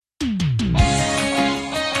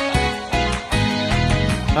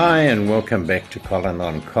Hi, and welcome back to Colin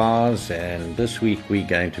on Cars. And this week we're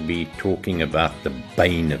going to be talking about the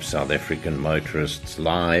bane of South African motorists'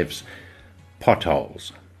 lives: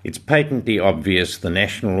 potholes. It's patently obvious the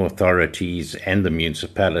national authorities and the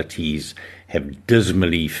municipalities have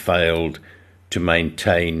dismally failed to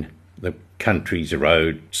maintain the country's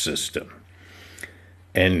road system.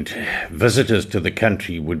 And visitors to the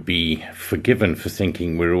country would be forgiven for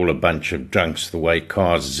thinking we're all a bunch of drunks the way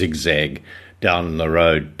cars zigzag down the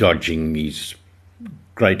road, dodging these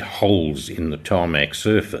great holes in the tarmac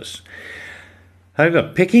surface.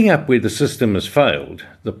 However, picking up where the system has failed,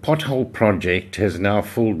 the Pothole Project has now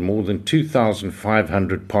filled more than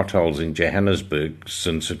 2,500 potholes in Johannesburg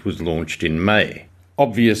since it was launched in May.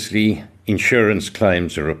 Obviously, insurance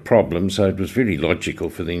claims are a problem, so it was very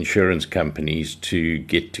logical for the insurance companies to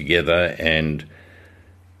get together and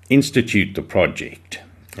institute the project.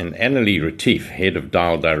 And Annelie Retief, head of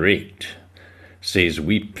Dial Direct, says,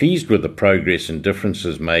 "We're pleased with the progress and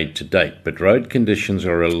differences made to date, but road conditions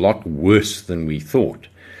are a lot worse than we thought.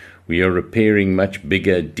 We are repairing much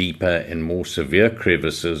bigger, deeper and more severe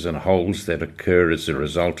crevices and holes that occur as a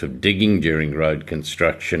result of digging during road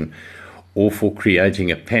construction or for creating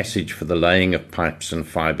a passage for the laying of pipes and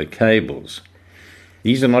fibre cables.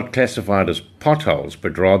 These are not classified as potholes,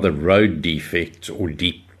 but rather road defects or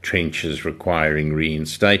deep trenches requiring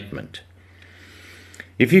reinstatement.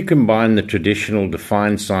 If you combine the traditional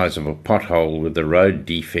defined size of a pothole with the road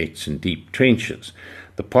defects and deep trenches,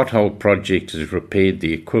 the Pothole Project has repaired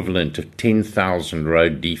the equivalent of 10,000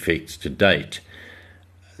 road defects to date,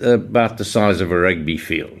 about the size of a rugby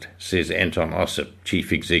field," says Anton Ossip,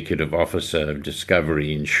 Chief Executive Officer of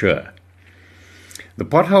Discovery Insure. The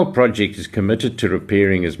Pothole Project is committed to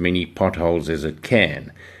repairing as many potholes as it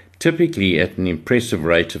can, typically at an impressive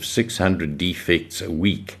rate of 600 defects a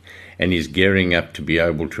week, and is gearing up to be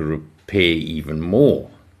able to repair even more,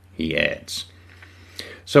 he adds.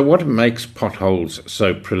 So what makes potholes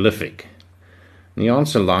so prolific? The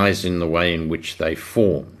answer lies in the way in which they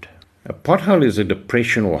formed. A pothole is a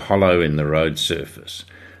depression or hollow in the road surface.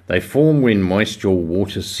 They form when moisture or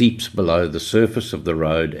water seeps below the surface of the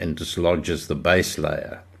road and dislodges the base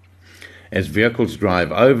layer. As vehicles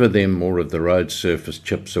drive over them, more of the road surface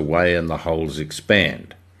chips away and the holes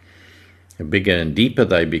expand. The bigger and deeper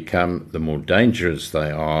they become, the more dangerous they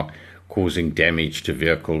are, causing damage to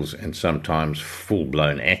vehicles and sometimes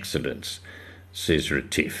full-blown accidents, says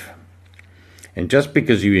Retief. And just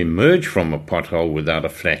because you emerge from a pothole without a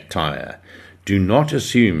flat tire, do not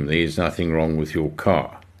assume there is nothing wrong with your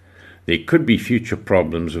car. There could be future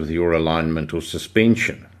problems with your alignment or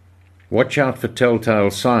suspension. Watch out for telltale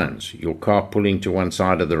signs: your car pulling to one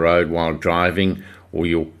side of the road while driving, or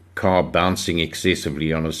your car bouncing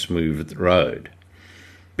excessively on a smooth road.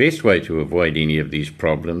 Best way to avoid any of these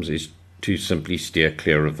problems is to simply steer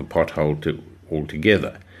clear of the pothole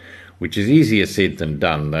altogether, which is easier said than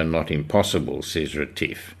done, though not impossible, says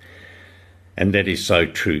Retief. And that is so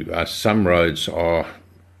true. Some roads are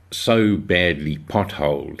so badly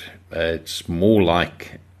potholed, it's more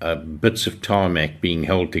like bits of tarmac being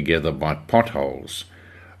held together by potholes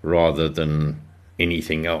rather than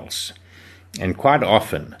anything else. And quite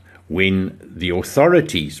often, when the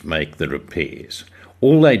authorities make the repairs,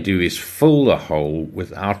 all they do is fill the hole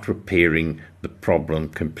without repairing the problem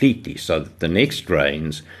completely, so that the next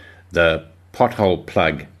rains, the pothole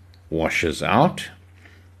plug washes out,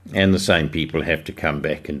 and the same people have to come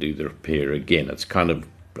back and do the repair again. It's kind of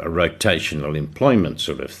a rotational employment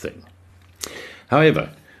sort of thing.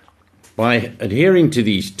 However, by adhering to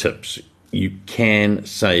these tips, you can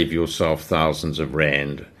save yourself thousands of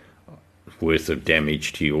rand worth of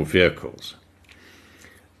damage to your vehicles.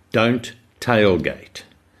 Don't tailgate.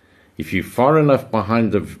 If you're far enough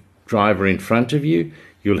behind the driver in front of you,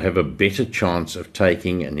 you'll have a better chance of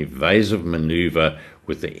taking an evasive maneuver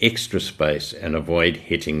with the extra space and avoid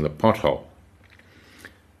hitting the pothole.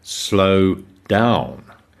 Slow down.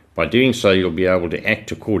 By doing so, you'll be able to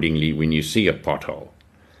act accordingly when you see a pothole.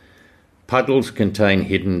 Puddles contain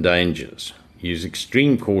hidden dangers. Use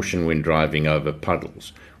extreme caution when driving over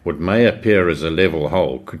puddles. What may appear as a level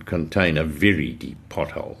hole could contain a very deep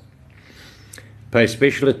pothole. Pay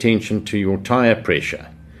special attention to your tire pressure.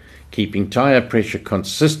 Keeping tire pressure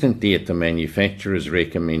consistently at the manufacturer's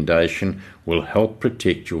recommendation will help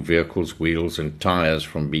protect your vehicle's wheels and tires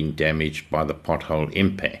from being damaged by the pothole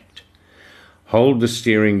impact. Hold the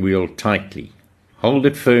steering wheel tightly. Hold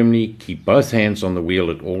it firmly. Keep both hands on the wheel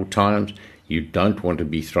at all times. You don't want to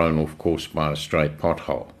be thrown off course by a stray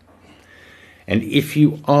pothole. And if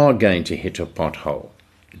you are going to hit a pothole,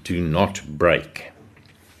 do not brake.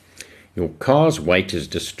 Your car's weight is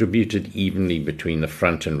distributed evenly between the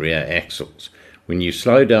front and rear axles. When you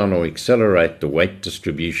slow down or accelerate, the weight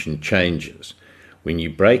distribution changes. When you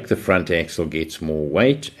brake, the front axle gets more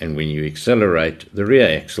weight, and when you accelerate, the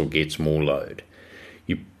rear axle gets more load.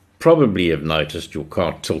 You probably have noticed your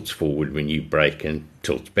car tilts forward when you brake and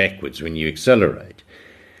tilts backwards when you accelerate.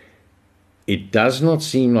 It does not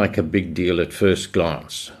seem like a big deal at first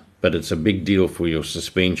glance, but it's a big deal for your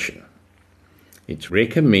suspension. It's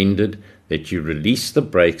recommended that you release the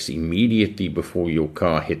brakes immediately before your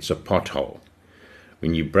car hits a pothole.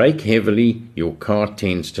 When you brake heavily, your car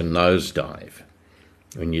tends to nosedive.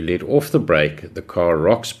 When you let off the brake, the car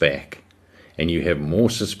rocks back and you have more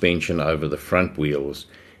suspension over the front wheels,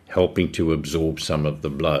 helping to absorb some of the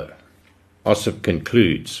blow. OSIP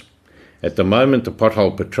concludes, at the moment the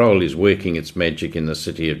Pothole Patrol is working its magic in the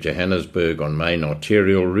city of Johannesburg on main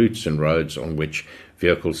arterial routes and roads on which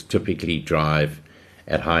vehicles typically drive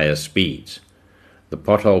at higher speeds. The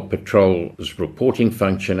Pothole Patrol's reporting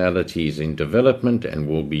functionality is in development and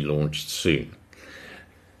will be launched soon.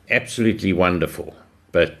 Absolutely wonderful.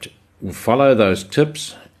 But follow those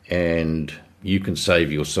tips and you can save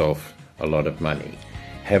yourself a lot of money.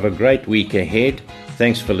 Have a great week ahead.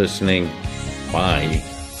 Thanks for listening. Bye.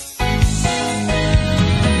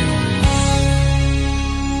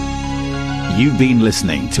 You've been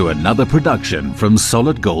listening to another production from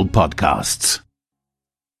Solid Gold Podcasts.